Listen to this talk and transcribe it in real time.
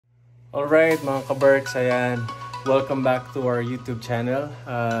Alright mga Kaberks, ayan. Welcome back to our YouTube channel.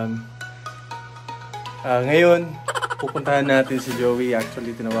 Ngayon, pupuntahan natin si Joey.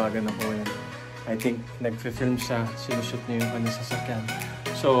 Actually, tinawagan ako yan. I think nag-film siya. Sinushoot niya yung kanyang sasakyan.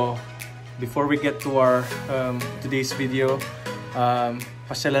 So, before we get to our today's video,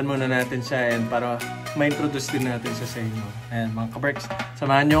 pasyalan muna natin siya and para ma-introduce din natin siya sa inyo. Ayan mga Kaberks,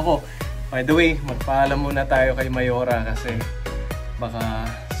 samahan niyo ako. By the way, magpaalam muna tayo kay Mayora kasi baka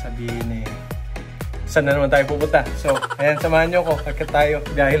sabihin saan na naman tayo pupunta. So, ayan, samahan nyo ako. Akit tayo.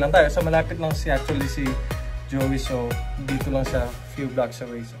 Biyahe lang tayo. So, malapit lang si Joey. So, dito lang sa few blocks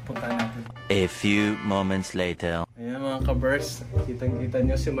away. So, puntahan natin. A few moments later. Ayan mga Kaberks. Kitang-kita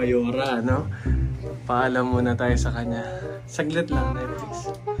nyo si Mayora, no? Paalam muna tayo sa kanya. Saglit lang, Netflix.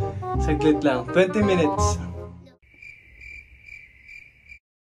 Saglit lang. 20 minutes.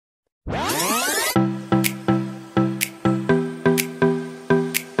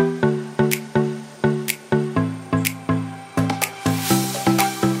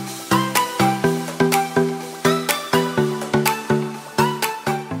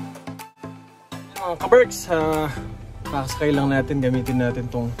 Kaberks, pakasakay lang natin, gamitin natin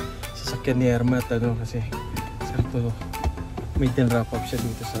tong sasakyan ni Ermat, ano, kasi sakto may tin-wrap up siya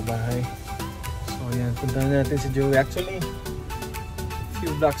dito sa bahay. So ayan, puntahan natin si Joey. Actually,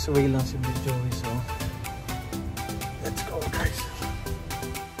 few blocks away lang si Joey, so let's go guys.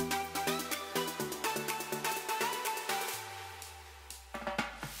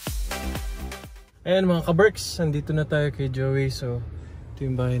 Ayan mga Kaberks, nandito na tayo kay Joey. So ito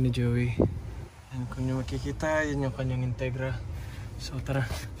yung bahay ni Joey. Ayan, kung nyo makikita, yan yung kanyang Integra. So tara,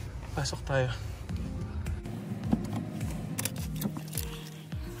 pasok tayo.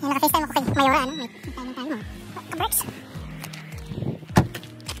 Ayan, naka-FaceTime ako kay Mayora, ano? May tayo mo. Kaberks!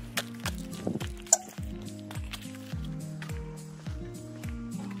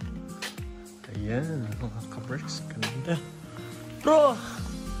 Ayan, mga Kaberks, ganda. Bro!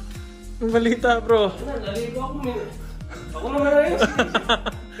 May balita, bro! Naligo ako, ako naman na yun.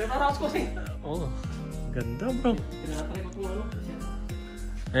 Kataras ko siya. Oh, ganda bro.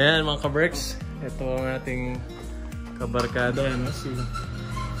 Ayan mga Kaberks, ito ang ating kabarkada, ano, si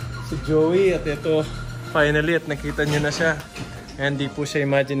Joey. At ito, finally, at nakita nyo na siya. Ayan, di po siya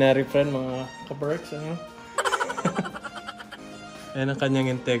imaginary friend mga Kaberks, ano? Ayan ang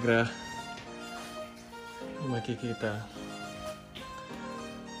kanyang Integra. Makikita.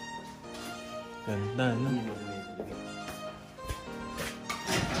 Ganda, no?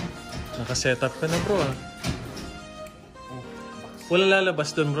 Naka-setup ka na bro, ah. Wala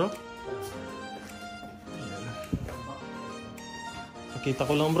lalabas dun bro? Ayan. Pakita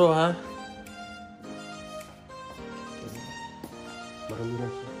ko lang bro, ha? Marami na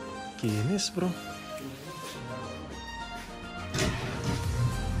siya. Kinis bro.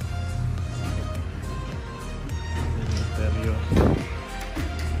 Interior.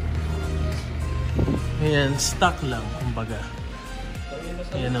 Ayan, stock lang kumbaga.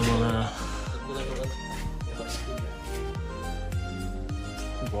 Yan ang mga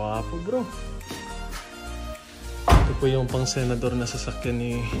guwapo bro. Ito po yung pang senador na sasakyan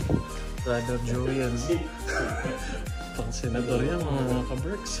ni Brother Joey. Pang senador yan mga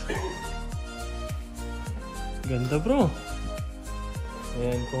Kaberks. Ganda bro.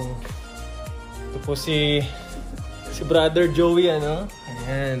 Ayan, kung ito po si Brother Joey, ano?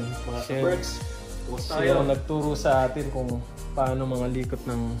 Ayan, mga Kaberks. Siya ang nagturo sa atin kung paano mga likot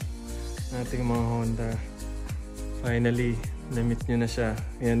ng ating mga Honda. Finally, na-meet nyo na siya.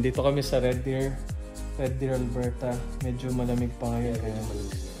 Ayan, dito kami sa Red Deer, Alberta. Medyo malamig pa ngayon.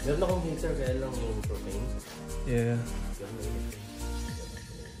 Meron akong heater, kaya lang yung propane. Yeah.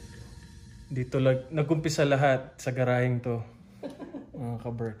 Dito nag-umpisa lahat sa garaheng to. Mga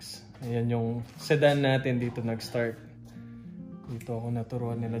Kaberks. Ayan yung sedan natin dito nag-start. Dito ako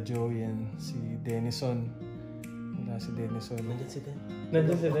naturuan nila Joey and si Denison. Wala si Denison. Nandiyan si Den.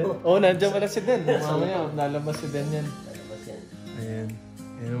 Nandiyan si Den? Oo, nandiyan pala si Den. Mamaya, lalabas si Den yan. Labas yan. Ayan.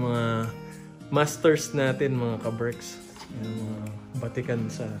 Ayan yung mga masters natin, mga Kaberks. Ayan yung mga batikan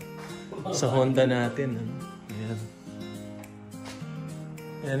sa Honda natin. Ayan.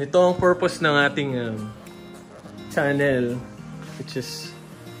 Ayan, ito ang purpose ng ating channel. Which is,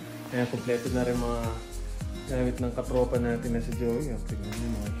 ayan, kompleto na rin mga gamit ng katropa natin na si Joey. Tingnan mo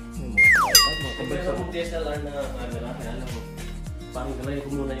mga Meron akong DSLR na camera, kaya lang parang galayin ko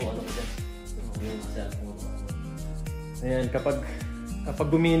muna yung ano ko dyan. Yung cellphone. Ayan, kapag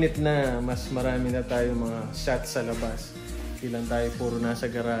guminit na, mas marami na tayo mga shots sa labas. Ilan tayo puro nasa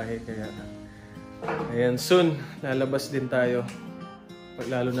garahe, kaya ayan, soon lalabas din tayo.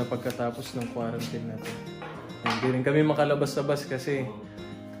 Lalo na pagkatapos ng quarantine natin. Hindi rin kami makalabas-labas kasi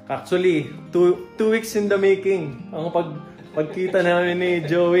Actually, two weeks in the making. Ang pagkita namin ni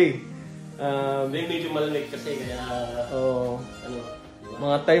Joey. Medyo malamig kasi kaya ano,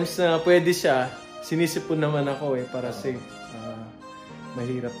 mga times na pwede siya, sinisipon naman ako para safe.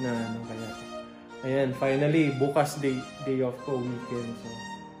 Mahirap na kaya. Ayan, finally, bukas day off ko, weekend. So,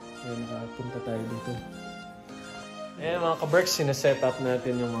 ayan, nakapunta tayo dito. Ayan mga Kaberks, sineset up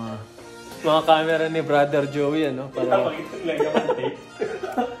natin yung mga camera ni Brother Joey, para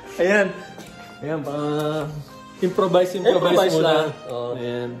Ayan, improvise muna.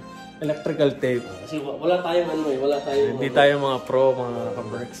 Ayan, electrical tape. Kasi wala tayong Hindi tayo mga pro, mga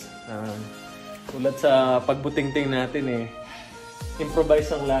Kaberks. Tulad sa pagbutingting natin improvise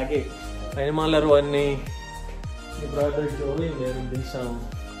ang lagi. Ayun yung mga laruan ni Brother Joey. Meron din siyang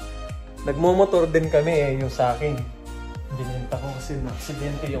nagmomotor din kami yung sa akin. Binenta ko kasi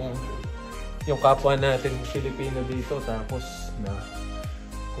na-aksidente yung kapwa natin Filipino dito. Tapos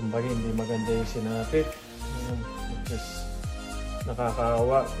kumbaga hindi maganda yung sinapit. Just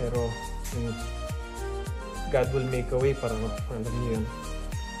nakakaawa pero God will make a way para alam niyo yun.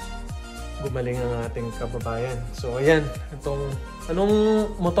 Gumaling ang ating kababayan. So ayan, anong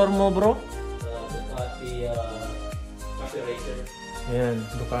motor mo bro? Ducati Cafe Racer. Ayan,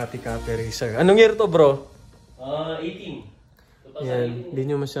 Ducati Cafe Racer. Anong year to bro? 18. Ayan, hindi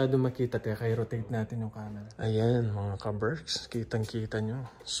nyo masyado makita. Kaya rotate natin yung camera. Ayan, mga Kaberks. Kitang-kita nyo.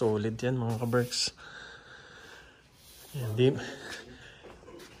 Solid yan, mga Kaberks.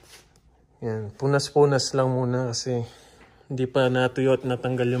 Ayan, punas-punas lang muna kasi hindi pa natuyo at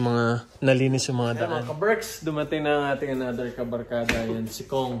natanggal yung mga nalinis yung mga daan. Ayan, mga Kaberks, dumating na ang ating another kabarkada. Ayan, si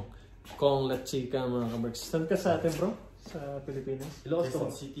Kong La Chica, mga Kaberks. Saan ka sa atin bro? Sa Pilipinas? Quezon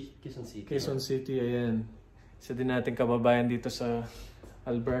City. Quezon City, ayan. Isa din nating kababayan dito sa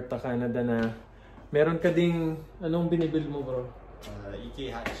Alberta, Canada na meron ka ding, anong binibuild mo bro? EK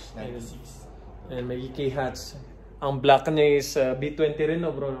Hatch 96. Ayan, may EK Hatch. Ang black niya is B20 rin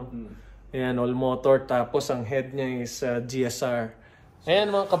bro, no? Ayan, all motor. Tapos ang head niya is GSR. Ayan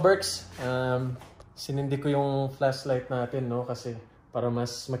mga Kaberks, sinindi ko yung flashlight natin, no? Kasi para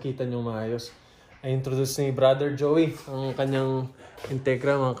mas makita nyo maayos. I introduce ni Brother Joey ang kanyang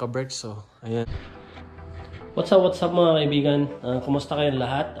Integra, mga Kaberks. So, ayan. What's up mga kaibigan? Kumusta kayong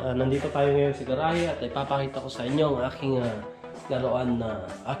lahat? Nandito tayo ngayon sa garahe at ipapakita ko sa inyo ang aking laruan na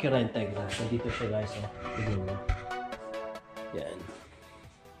Acura Integra. Nandito siya guys. Tignan mo. Yan.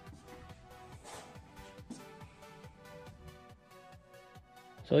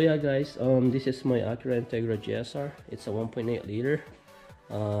 So yeah guys, this is my Acura Integra GSR. It's a 1.8 liter.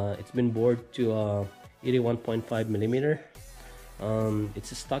 It's been bored to 81.5 millimeter.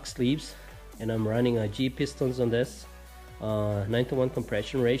 It's a stock sleeves. And I'm running G pistons on this, 9:1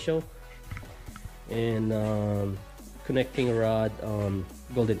 compression ratio, and connecting rod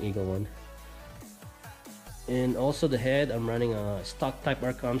Golden Eagle one. And also the head, I'm running a stock Type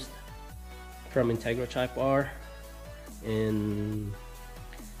R comes from Integra Type R, and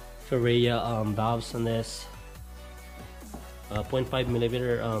Ferreira valves on this, 0.5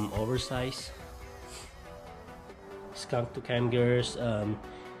 millimeter oversize, skunk to cam gears.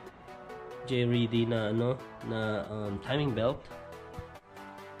 JRD na timing belt,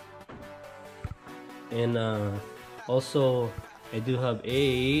 and also I do have a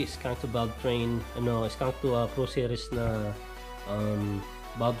skunk to valve train, skunk to Pro Series na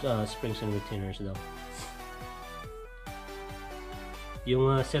valve springs and retainers daw. Yung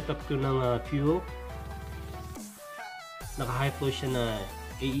setup ko ng fuel, naka high flow siya na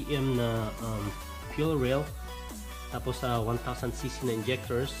AEM na fuel rail, tapos 1000cc na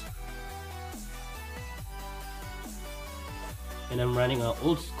injectors. And I'm running a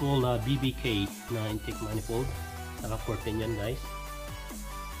old school BBK na intake manifold. Naka 14 yan guys.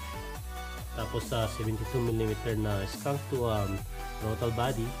 Tapos 72mm na skunk to throttle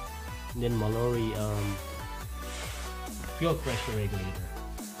body. And then Mallory fuel pressure regulator.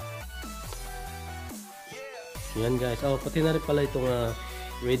 Yan guys. Oh, pati na rin pala itong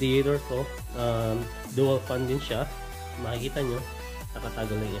radiator ko. Dual fan din siya. Makikita nyo.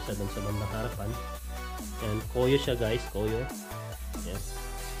 Nakatagal lang isa dun sa bandang harapan. And Koyo siya guys. Koyo. Yes.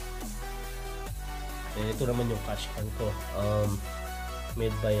 And ito naman yung cash can ko,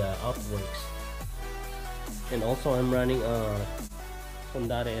 made by Outworks. And also I'm running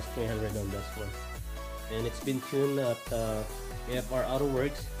Honda S300 on this one, and it's been tuned at AFR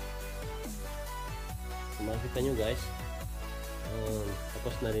Autoworks. So, makikita nyo guys,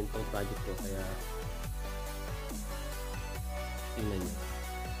 tapos na rin tong project ko, kaya tingnan nyo.